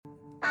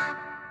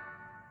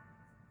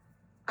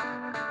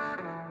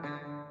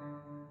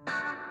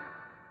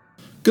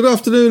Good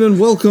afternoon and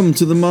welcome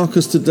to the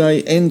Marcus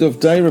Today End of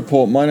Day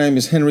Report. My name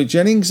is Henry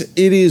Jennings.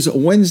 It is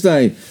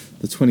Wednesday,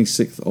 the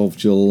 26th of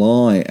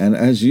July, and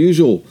as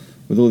usual,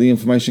 with all the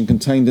information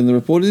contained in the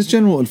report, it is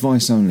general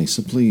advice only,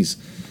 so please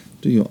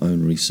do your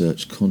own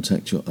research,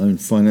 contact your own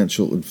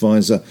financial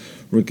advisor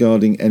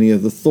regarding any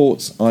of the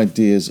thoughts,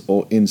 ideas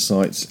or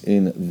insights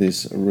in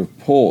this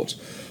report.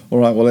 All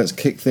right, well, let's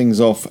kick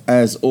things off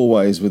as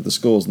always with the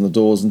scores and the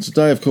doors, and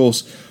today, of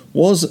course,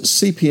 was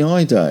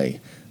CPI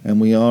Day. And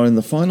we are in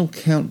the final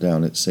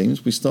countdown, it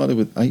seems. We started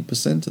with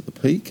 8% at the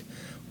peak.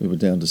 We were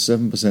down to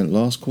 7%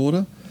 last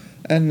quarter.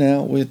 And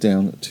now we're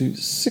down to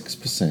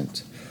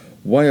 6%.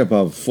 Way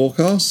above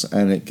forecasts,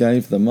 and it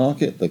gave the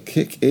market the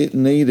kick it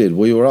needed.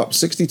 We were up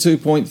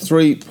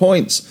 62.3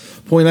 points,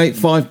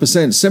 0.85%,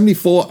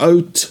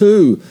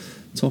 74.02.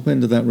 Top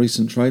end of that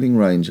recent trading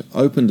range.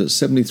 Opened at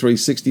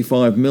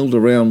 73.65, milled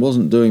around,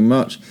 wasn't doing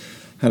much.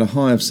 Had a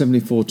high of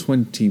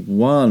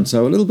 74.21,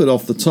 so a little bit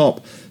off the top.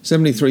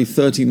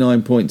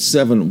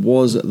 73.39.7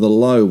 was the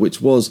low,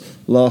 which was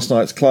last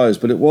night's close.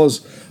 But it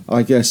was,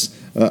 I guess,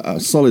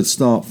 a solid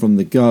start from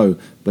the go.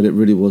 But it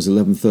really was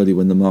 11:30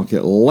 when the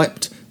market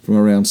leapt from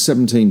around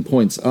 17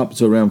 points up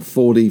to around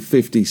 40,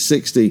 50,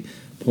 60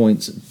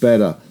 points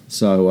better.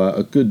 So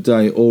a good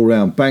day all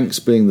round. Banks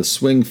being the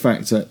swing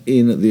factor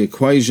in the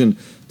equation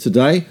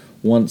today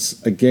once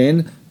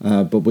again.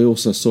 But we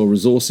also saw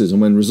resources, and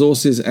when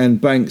resources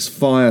and banks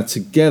fire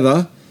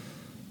together,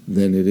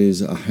 then it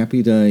is a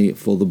happy day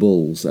for the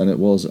bulls, and it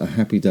was a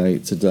happy day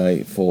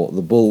today for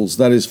the bulls,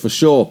 that is for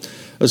sure.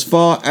 As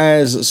far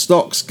as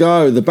stocks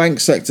go, the bank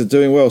sector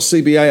doing well.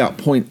 CBA up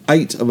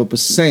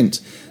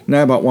 0.8%,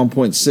 NAB up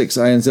 1.6,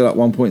 ANZ up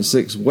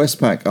 1.6,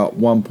 Westpac up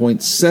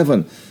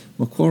 1.7.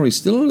 Macquarie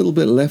still a little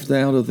bit left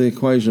out of the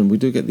equation. We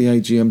do get the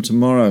AGM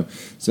tomorrow,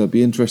 so it'll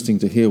be interesting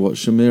to hear what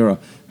Shamira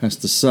has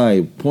to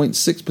say.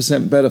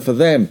 0.6% better for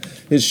them.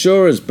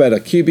 Insurers better.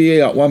 QBE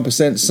up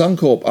 1%.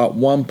 Suncorp up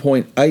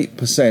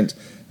 1.8%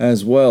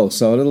 as well.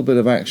 So a little bit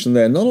of action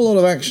there. Not a lot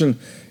of action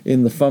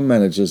in the fund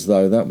managers,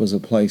 though. That was a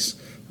place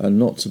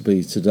not to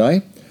be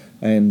today.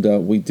 And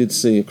we did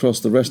see across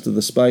the rest of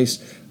the space,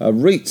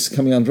 REITs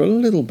coming under a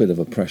little bit of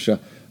a pressure.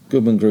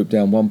 Goodman Group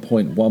down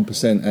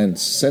 1.1% and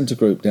Scentre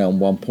Group down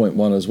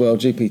 1.1 as well.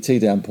 GPT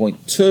down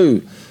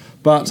 0.2.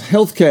 But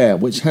healthcare,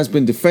 which has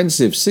been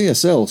defensive,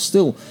 CSL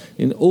still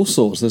in all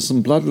sorts. There's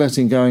some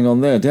bloodletting going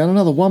on there. Down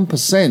another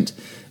 1%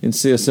 in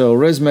CSL.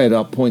 ResMed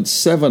up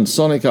 0.7.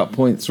 Sonic up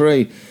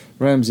 0.3.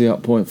 Ramsay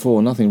up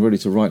 0.4. Nothing really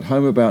to write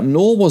home about.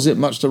 Nor was it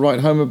much to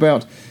write home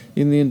about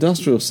in the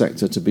industrial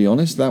sector, to be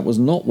honest. That was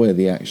not where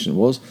the action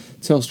was.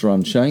 Telstra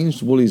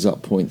unchanged. Woolies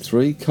up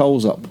 0.3.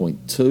 Coles up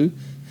 0.2.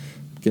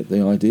 Get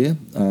the idea.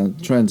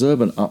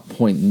 Transurban up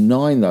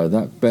 0.9 though,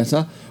 that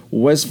better.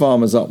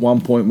 Wesfarmers up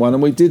 1.1,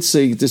 and we did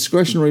see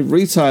discretionary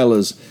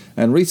retailers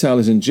and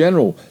retailers in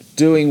general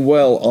doing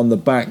well on the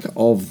back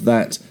of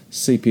that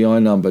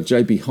CPI number.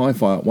 JB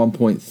Hi-Fi up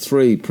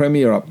 1.3,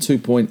 Premier up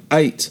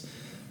 2.8,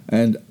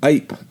 and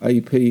AP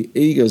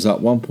Eagers up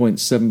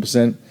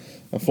 1.7%.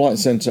 Flight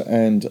Centre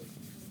and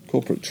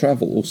Corporate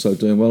Travel also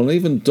doing well, and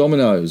even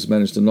Domino's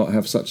managed to not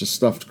have such a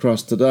stuffed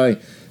crust today,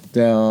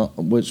 down,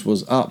 which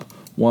was up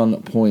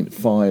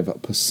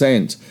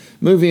 1.5%.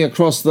 Moving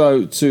across,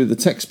 though, to the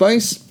tech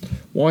space,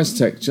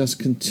 WiseTech just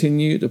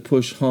continue to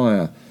push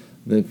higher.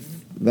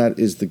 That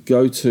is the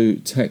go-to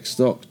tech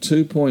stock,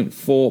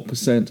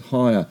 2.4%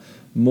 higher,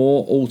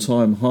 more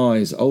all-time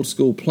highs. Old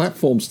school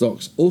platform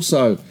stocks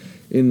also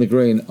in the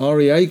green.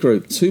 REA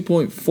Group,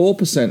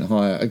 2.4%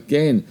 higher,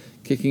 again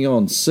kicking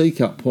on.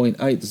 Seek up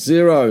 0.80,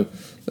 a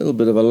little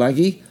bit of a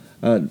laggy,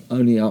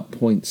 only up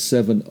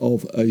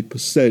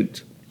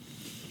 0.7%.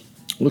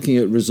 Looking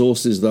at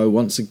resources, though,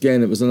 once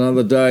again, it was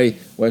another day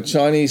where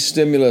Chinese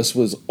stimulus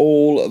was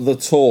all the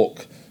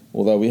talk.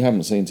 Although we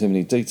haven't seen too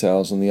many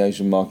details, and the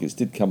Asian markets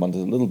did come under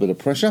a little bit of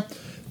pressure.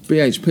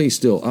 BHP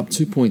still up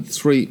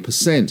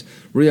 2.3%.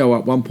 Rio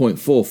up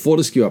 1.4%.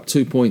 Fortescue up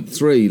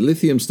 2.3%.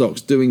 Lithium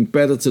stocks doing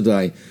better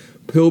today.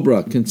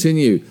 Pilbara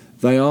continue.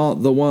 They are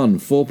the one,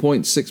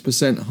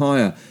 4.6%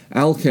 higher.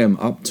 Alchem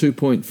up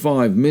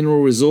 2.5%.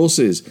 Mineral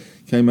Resources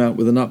came out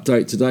with an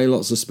update today.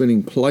 Lots of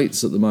spinning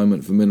plates at the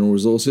moment for Mineral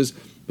Resources,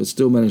 but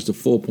still managed a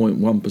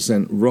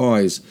 4.1%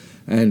 rise.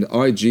 And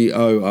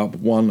IGO up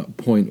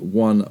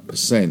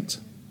 1.1%.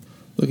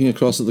 Looking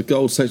across at the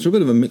gold sector, a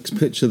bit of a mixed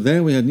picture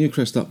there. We had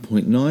Newcrest up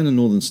 0.9 and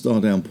Northern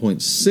Star down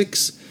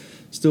 0.6.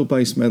 Still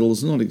base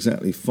metals not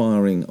exactly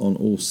firing on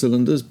all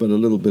cylinders, but a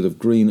little bit of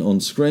green on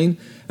screen.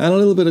 And a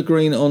little bit of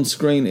green on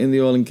screen in the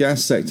oil and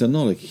gas sector.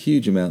 Not a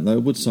huge amount though.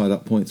 Woodside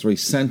up 0.3,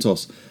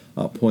 Santos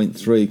up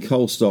 0.3.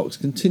 Coal stocks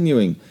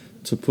continuing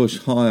to push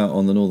higher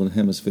on the Northern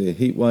Hemisphere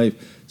heatwave,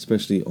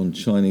 especially on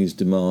Chinese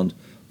demand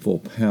for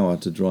power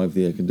to drive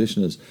the air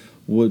conditioners.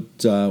 We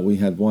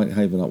had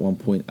Whitehaven up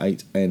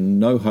 1.8 and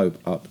No Hope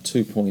up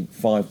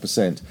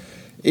 2.5%.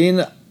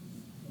 In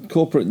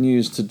corporate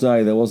news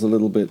today, there was a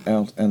little bit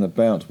out and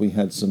about. We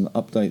had some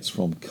updates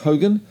from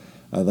Kogan.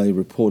 They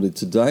reported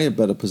today a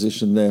better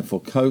position there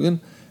for Kogan,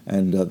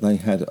 and they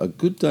had a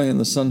good day in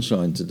the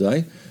sunshine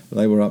today.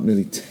 They were up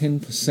nearly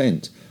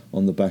 10%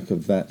 on the back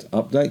of that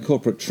update.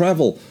 Corporate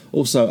Travel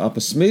also up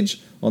a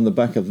smidge on the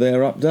back of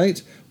their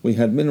update. We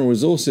had Mineral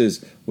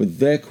Resources with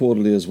their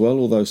quarterly as well,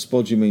 although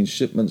spodumene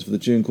shipments for the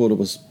June quarter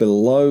was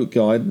below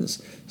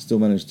guidance, still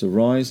managed to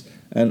rise.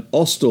 And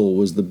Austal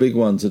was the big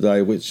one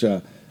today, which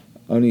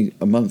only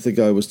a month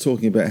ago was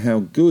talking about how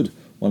good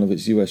one of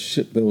its US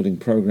shipbuilding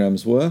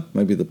programs were.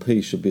 Maybe the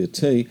P should be a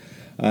T.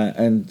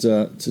 And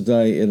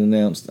today it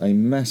announced a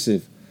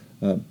massive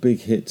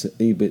big hit to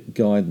EBIT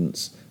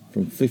guidance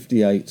from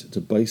 58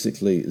 to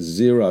basically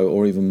zero,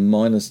 or even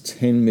minus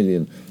 10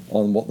 million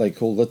on what they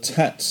call the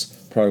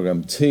TATS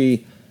program,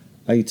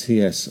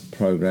 TATS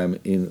program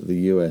in the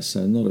US.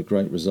 So not a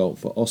great result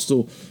for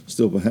Austal.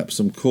 Still perhaps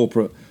some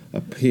corporate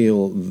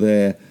appeal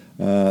there.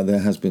 There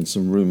has been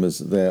some rumours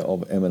there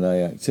of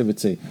M&A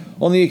activity.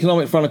 On the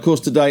economic front, of course,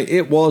 today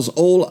it was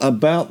all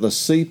about the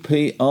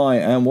CPI,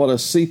 and what a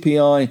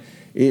CPI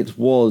it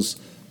was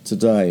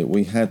today.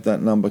 We had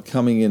that number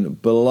coming in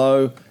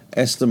below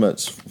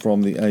estimates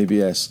from the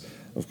ABS.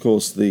 Of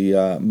course,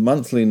 the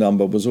monthly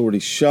number was already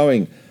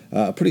showing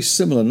a pretty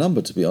similar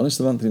number, to be honest.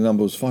 The monthly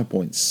number was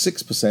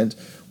 5.6%.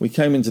 We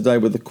came in today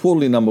with the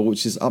quarterly number,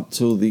 which is up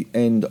till the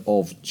end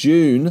of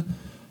June,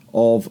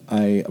 of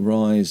a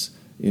rise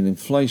in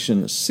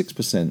inflation,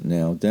 6%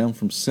 now, down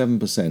from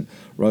 7%,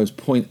 rose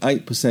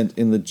 0.8%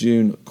 in the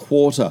June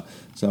quarter.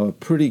 So a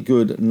pretty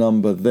good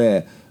number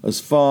there. As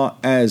far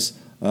as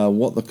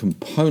what the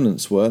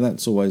components were,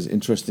 that's always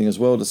interesting as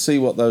well to see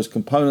what those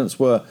components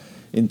were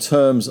in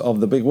terms of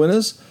the big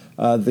winners.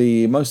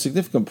 The most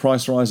significant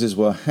price rises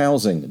were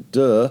housing,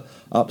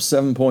 up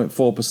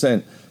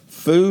 7.4%.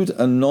 Food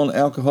and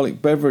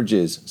non-alcoholic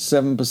beverages,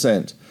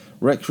 7%.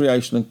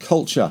 Recreation and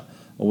culture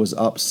was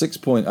up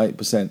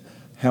 6.8%.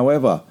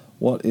 However,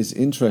 what is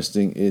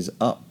interesting is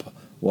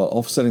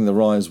offsetting the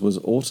rise was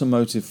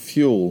automotive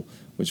fuel,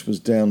 which was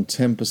down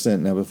 10%.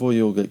 Now, before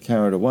you all get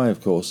carried away,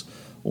 of course,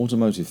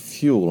 automotive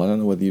fuel, I don't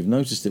know whether you've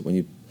noticed it when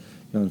you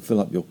go and fill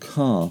up your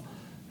car,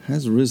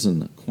 has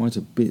risen quite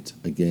a bit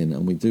again,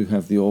 and we do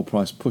have the oil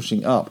price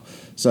pushing up.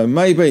 So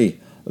maybe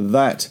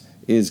that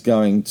is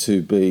going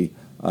to be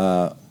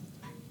a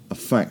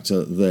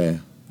factor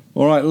there.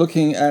 All right,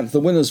 looking at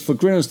the winners for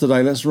Grinners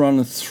today, let's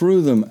run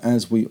through them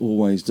as we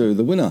always do.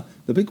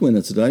 The big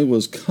winner today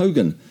was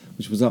Kogan,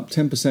 which was up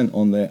 10%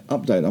 on their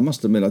update. I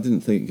must admit, I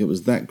didn't think it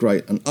was that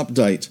great an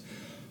update,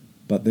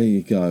 but there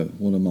you go.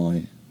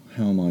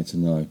 How am I to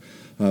know?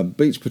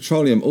 Beach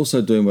Petroleum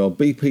also doing well.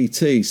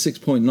 BPT,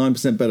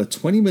 6.9% better.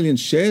 20 million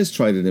shares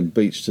traded in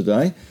Beach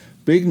today.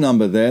 Big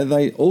number there.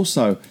 They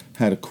also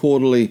had a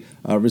quarterly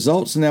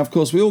results. And now, of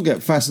course, we all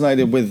get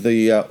fascinated with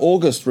the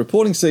August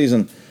reporting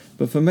season.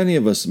 But for many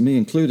of us, me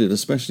included,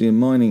 especially in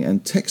mining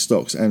and tech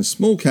stocks and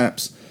small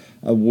caps,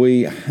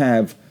 we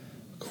have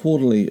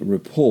quarterly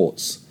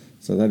reports.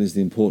 So that is the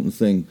important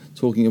thing.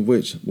 Talking of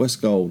which,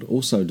 Westgold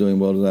also doing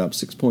well today, up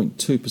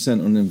 6.2% on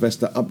an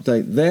investor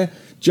update there.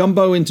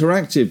 Jumbo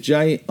Interactive,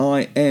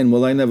 JIN,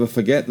 well, they never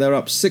forget, they're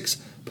up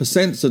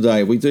 6%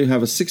 today. We do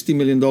have a $60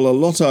 million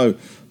lotto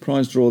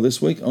prize draw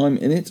this week. I'm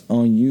in it.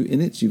 Are you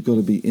in it? You've got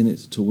to be in it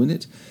to win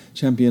it.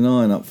 Champion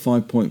Iron up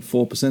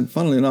 5.4%.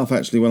 Funnily enough,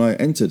 actually, when I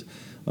entered,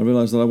 I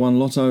realised that I won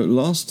lotto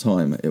last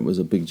time. It was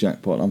a big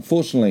jackpot.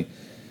 Unfortunately,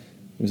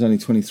 it was only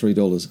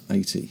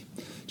 $23.80.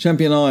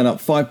 Champion Iron up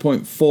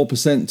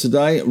 5.4%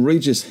 today.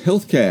 Regis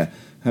Healthcare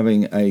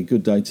having a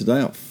good day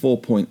today, up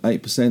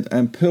 4.8%.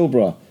 And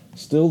Pilbara,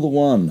 still the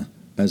one,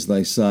 as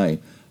they say,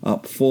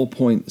 up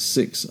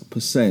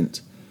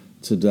 4.6%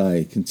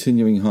 today,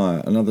 continuing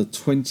higher. Another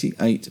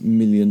 28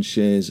 million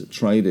shares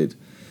traded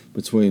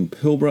between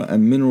Pilbara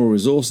and Mineral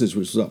Resources,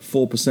 which was up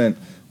 4%,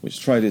 which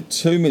traded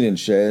 2 million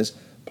shares.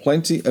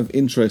 Plenty of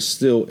interest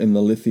still in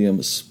the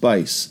lithium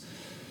space.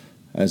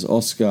 As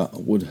Oscar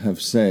would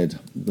have said,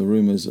 the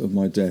rumours of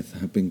my death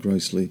have been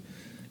grossly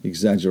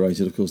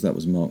exaggerated. Of course, that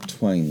was Mark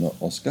Twain, not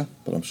Oscar,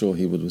 but I'm sure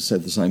he would have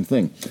said the same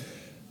thing.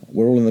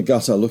 We're all in the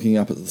gutter looking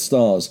up at the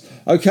stars.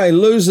 Okay,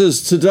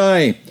 losers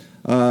today.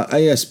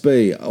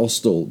 ASB,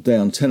 Austal,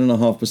 down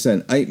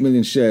 10.5%, 8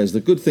 million shares. The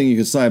good thing you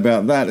could say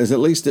about that is at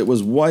least it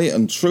was way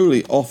and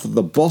truly off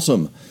the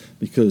bottom,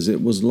 because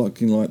it was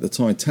looking like the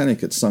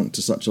Titanic had sunk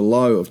to such a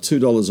low of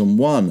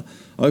 $2.01,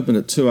 opened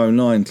at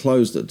 $2.09,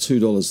 closed at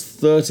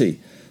 $2.30.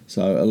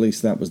 So at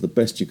least that was the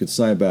best you could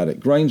say about it.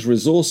 Grange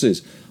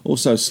Resources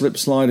also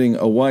slip-sliding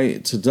away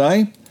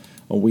today.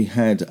 We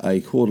had a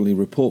quarterly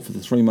report for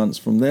the 3 months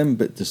from them, a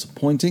bit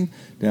disappointing,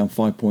 down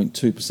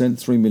 5.2%,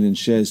 3 million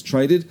shares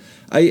traded.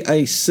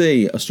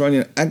 AAC,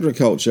 Australian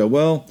Agriculture,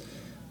 well,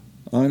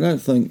 I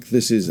don't think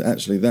this is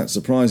actually that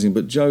surprising,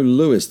 but Joe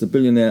Lewis, the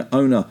billionaire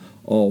owner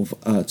of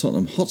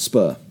Tottenham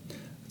Hotspur,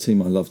 a team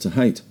I love to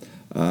hate,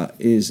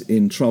 is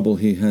in trouble.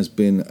 He has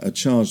been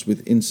charged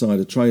with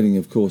insider trading.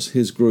 Of course,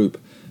 his group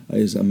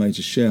is a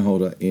major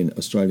shareholder in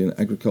Australian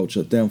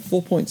Agriculture, down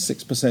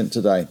 4.6%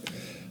 today.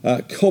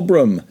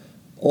 Cobram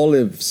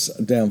Olives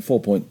down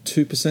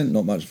 4.2%,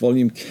 not much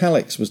volume.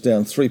 Calix was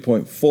down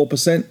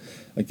 3.4%.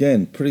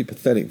 Again, pretty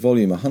pathetic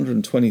volume,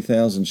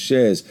 120,000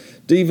 shares.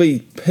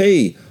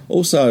 DVP,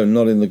 also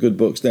not in the good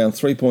books, down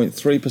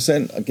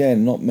 3.3%.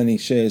 Again, not many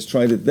shares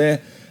traded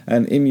there.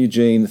 And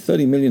Imugene,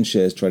 30 million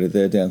shares traded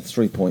there, down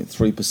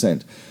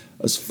 3.3%.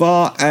 As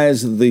far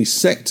as the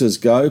sectors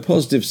go,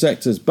 positive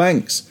sectors,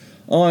 banks,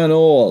 iron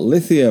ore,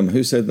 lithium,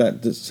 who said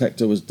that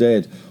sector was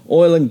dead,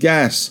 oil and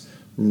gas,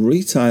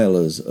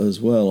 retailers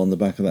as well on the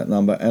back of that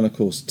number, and of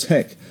course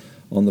tech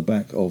on the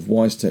back of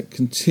WiseTech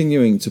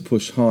continuing to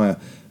push higher.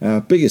 Our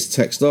biggest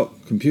tech stock,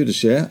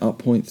 Computershare,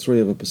 up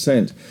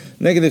 0.3%.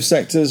 Negative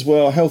sectors,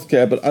 well,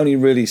 healthcare, but only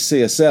really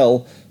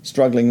CSL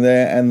struggling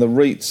there, and the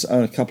REITs,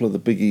 and a couple of the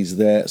biggies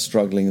there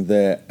struggling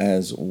there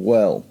as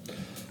well.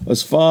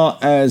 As far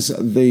as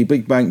the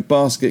big bank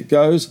basket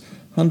goes,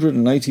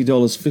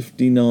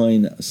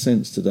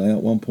 $180.59 today,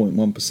 up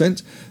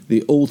 1.1%.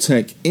 The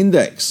All-Tech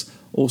Index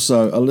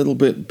also a little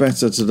bit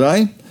better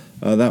today.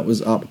 That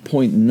was up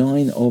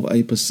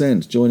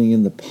 0.9%, joining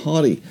in the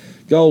party.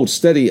 Gold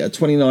steady at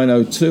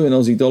 29.02 in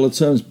Aussie dollar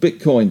terms.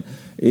 Bitcoin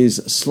is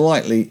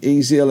slightly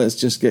easier. Let's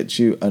just get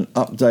you an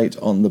update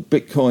on the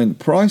Bitcoin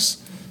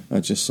price,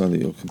 just so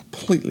that you're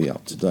completely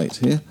up to date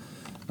here.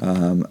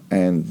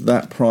 And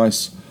that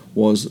price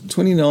was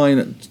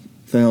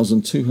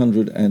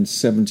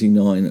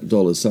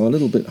 $29,279, so a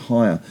little bit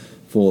higher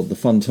for the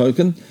fund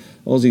token.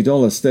 Aussie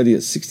dollar steady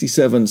at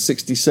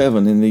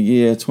 67.67 in the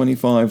year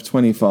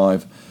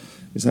 25.25.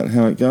 Is that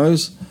how it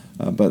goes?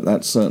 But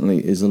that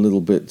certainly is a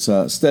little bit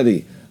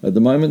steady at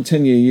the moment.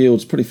 10-year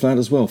yield's pretty flat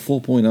as well,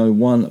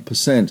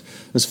 4.01%.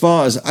 As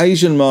far as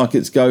Asian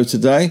markets go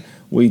today,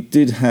 we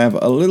did have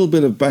a little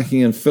bit of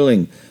backing and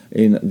filling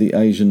in the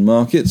Asian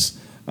markets,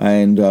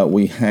 and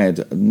we had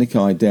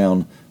Nikkei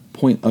down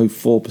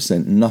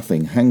 0.04%,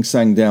 nothing. Hang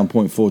Seng down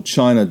 0.4%,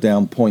 China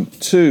down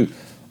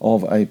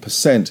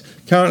 0.2%.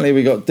 Currently,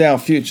 we got Dow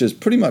futures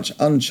pretty much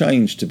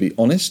unchanged, to be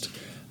honest.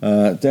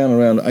 Down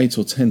around 8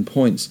 or 10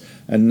 points,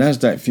 and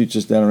Nasdaq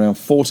futures down around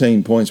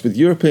 14 points, with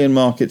European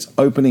markets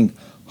opening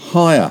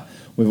higher.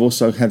 We've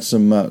also had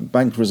some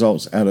bank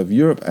results out of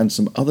Europe and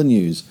some other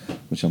news,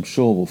 which I'm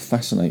sure will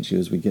fascinate you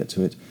as we get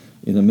to it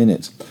in a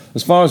minute.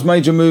 As far as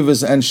major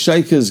movers and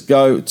shakers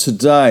go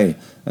today,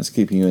 that's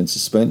keeping you in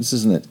suspense,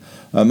 isn't it?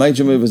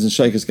 Major movers and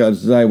shakers go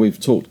today. We've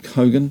talked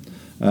Kogan.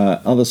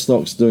 Other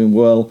stocks doing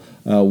well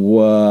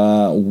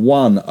were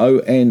ONE,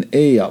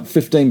 O-N-E, up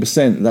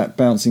 15%, that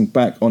bouncing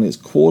back on its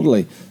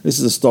quarterly. This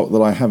is a stock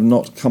that I have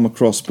not come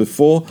across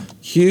before.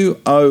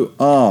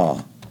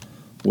 QOR,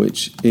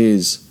 which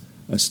is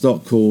a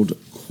stock called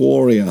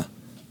Quaria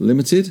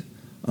Limited,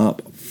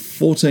 up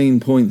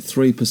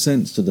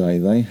 14.3% today.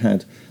 They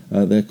had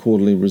their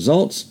quarterly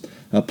results.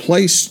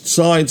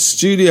 Playside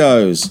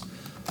Studios,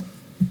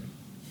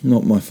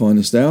 not my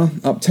finest hour,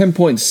 up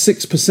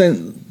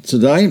 10.6%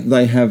 today.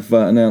 They have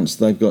announced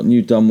they've got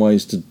new Dumb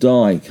Ways to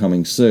Die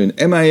coming soon.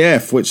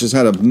 MAF, which has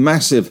had a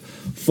massive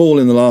fall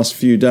in the last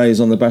few days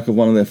on the back of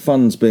one of their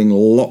funds being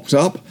locked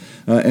up.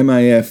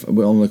 MAF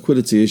on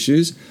liquidity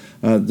issues,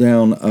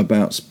 down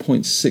about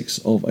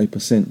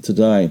 0.6%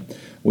 today.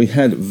 We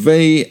had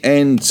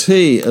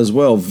VNT as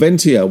well,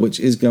 Ventia, which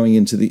is going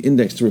into the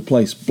index to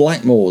replace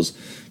Blackmores,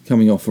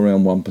 coming off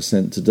around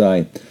 1%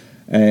 today.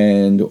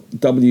 And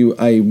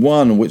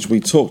WA1, which we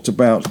talked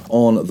about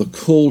on the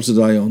call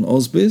today on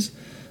Ausbiz,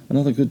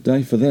 another good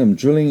day for them.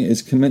 Drilling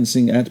is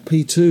commencing at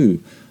P2,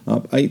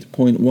 up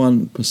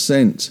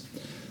 8.1%.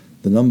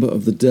 The number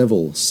of the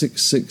devil,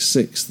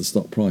 666, the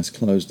stock price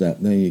closed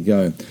at. There you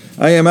go.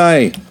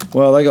 AMA,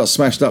 well, they got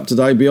smashed up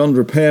today beyond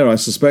repair, I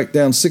suspect,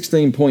 down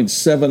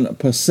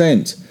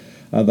 16.7%.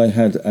 They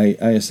had a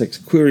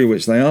ASX query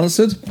which they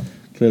answered.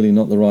 Clearly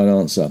not the right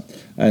answer.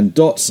 And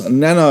Dots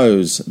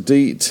Nanos,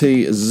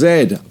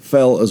 DTZ,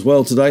 fell as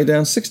well today,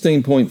 down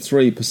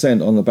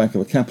 16.3% on the back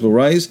of a capital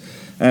raise.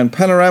 And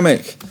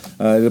Panoramic,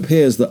 it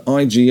appears that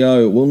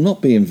IGO will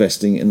not be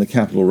investing in the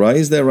capital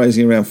raise. They're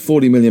raising around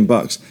 $40 million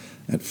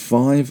at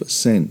 5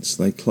 cents.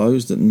 They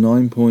closed at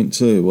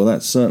 9.2. Well,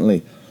 that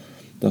certainly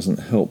doesn't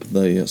help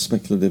the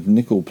speculative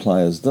nickel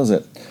players, does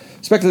it?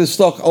 Speculative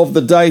stock of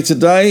the day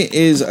today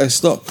is a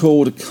stock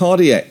called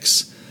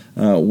Cardiax,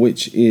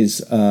 which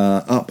is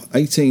up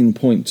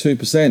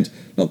 18.2%.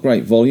 Not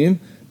great volume,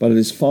 but it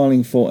is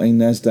filing for a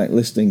NASDAQ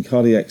listing.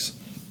 Cardiax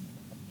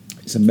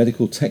is a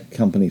medical tech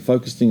company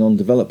focusing on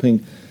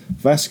developing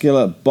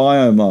vascular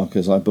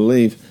biomarkers. I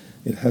believe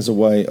it has a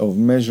way of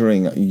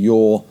measuring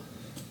your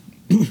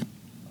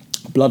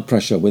blood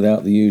pressure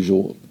without the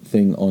usual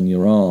thing on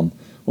your arm.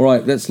 All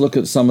right, let's look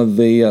at some of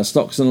the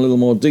stocks in a little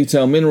more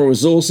detail. Mineral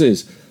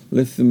Resources,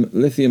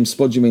 lithium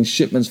spodumene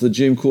shipments for the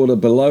June quarter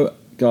below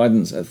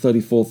guidance at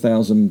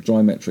 34,000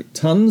 dry metric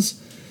tons.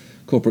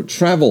 Corporate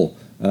Travel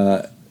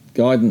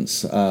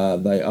guidance, they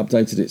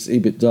updated its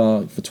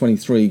EBITDA for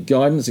 23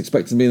 guidance,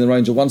 expected to be in the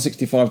range of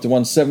 165 to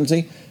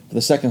 170. For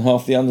the second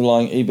half, the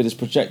underlying EBIT is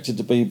projected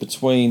to be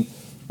between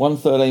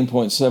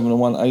 113.7 and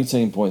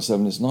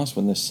 118.7. It's nice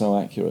when they're so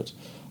accurate.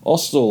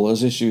 Austal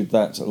has issued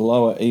that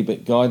lower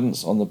EBIT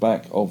guidance on the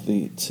back of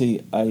the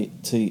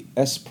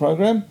TATS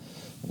program.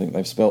 I think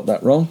they've spelt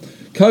that wrong.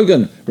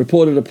 Kogan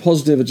reported a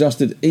positive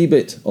adjusted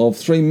EBIT of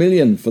 $3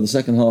 million for the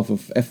second half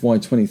of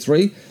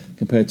FY23,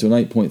 compared to an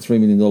 $8.3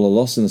 million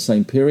loss in the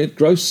same period.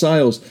 Gross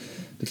sales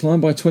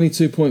declined by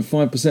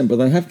 22.5%, but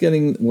they have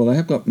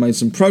made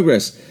some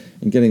progress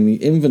in getting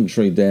the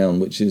inventory down,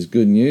 which is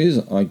good news,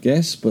 I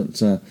guess, but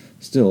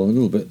still a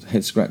little bit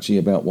head-scratchy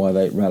about why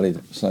they rallied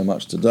so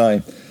much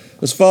today.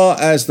 As far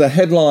as the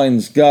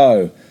headlines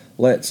go,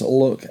 let's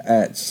look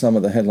at some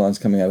of the headlines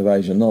coming out of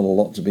Asia. Not a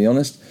lot, to be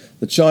honest.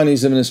 The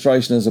Chinese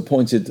administration has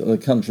appointed the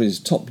country's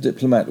top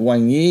diplomat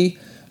Wang Yi,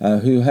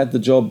 who had the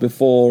job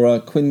before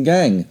Qin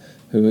Gang,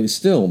 who is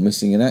still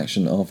missing in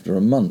action after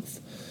a month.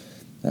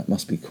 That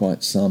must be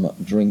quite some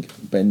drink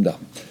bender.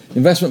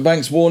 Investment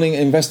banks warning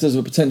investors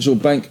of a potential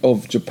Bank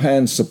of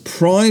Japan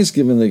surprise,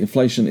 given the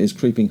inflation is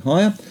creeping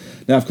higher.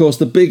 Now, of course,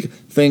 the big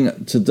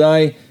thing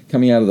today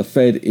coming out of the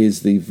Fed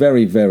is the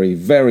very, very,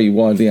 very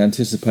widely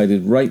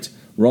anticipated rate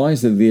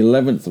rise, the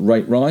 11th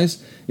rate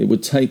rise. It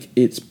would take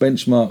its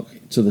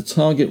benchmark to the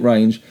target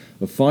range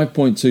of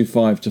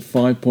 5.25 to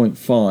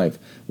 5.5,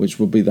 which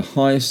would be the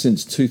highest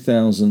since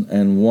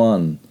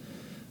 2001.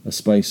 A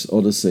space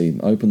odyssey.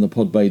 Open the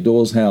pod bay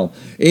doors, Hal.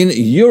 In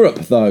Europe,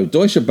 though,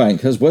 Deutsche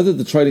Bank has weathered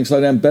the trading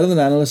slowdown better than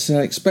analysts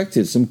had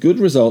expected. Some good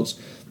results,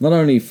 not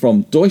only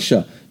from Deutsche,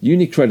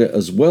 UniCredit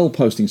as well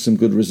posting some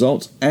good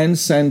results, and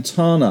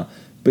Santana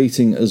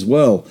beating as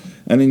well.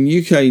 And in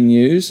UK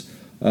news,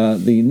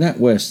 the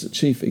NatWest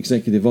Chief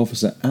Executive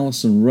Officer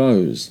Alison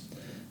Rose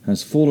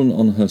has fallen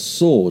on her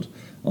sword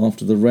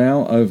after the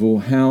row over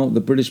how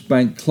the British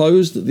bank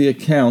closed the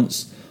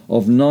accounts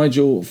of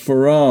Nigel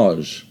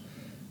Farage.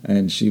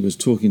 And she was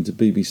talking to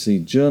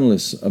BBC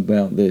journalists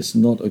about this.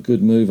 Not a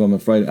good move, I'm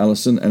afraid,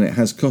 Alison, and it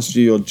has cost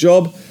you your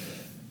job.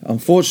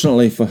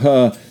 Unfortunately for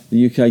her,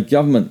 the UK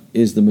government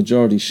is the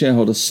majority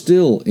shareholder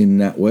still in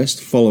NatWest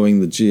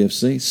following the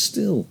GFC.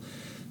 Still.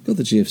 God,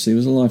 the GFC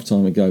was a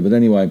lifetime ago. But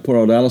anyway, poor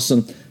old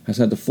Alison has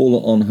had to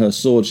fall on her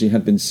sword. She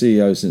had been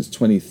CEO since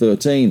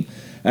 2013.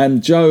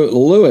 And Joe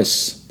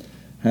Lewis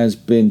has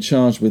been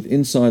charged with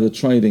insider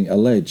trading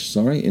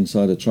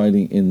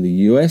in the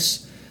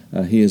US.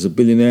 He is a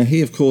billionaire.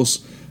 He, of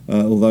course,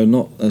 although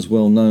not as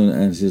well known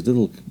as his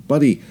little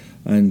buddy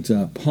and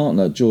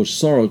partner, George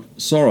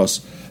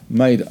Soros,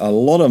 made a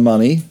lot of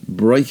money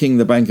breaking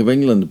the Bank of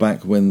England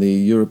back when the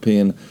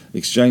European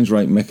exchange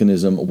rate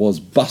mechanism was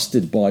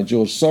busted by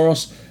George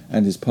Soros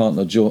and his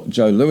partner,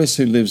 Joe Lewis,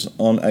 who lives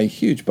on a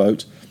huge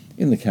boat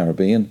in the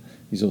Caribbean.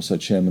 He's also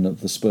chairman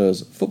of the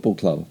Spurs Football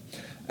Club.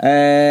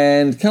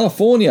 And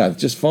California,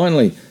 just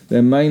finally,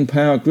 their main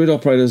power grid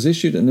operators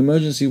issued an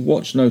emergency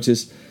watch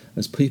notice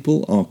as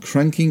people are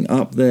cranking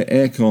up their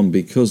aircon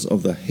because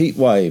of the heat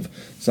wave,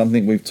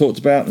 something we've talked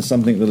about and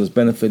something that has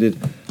benefited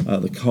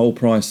the coal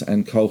price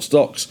and coal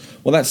stocks.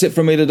 Well, that's it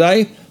from me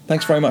today.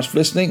 Thanks very much for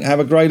listening. Have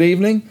a great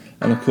evening.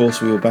 And, of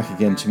course, we will be back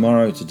again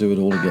tomorrow to do it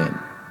all again.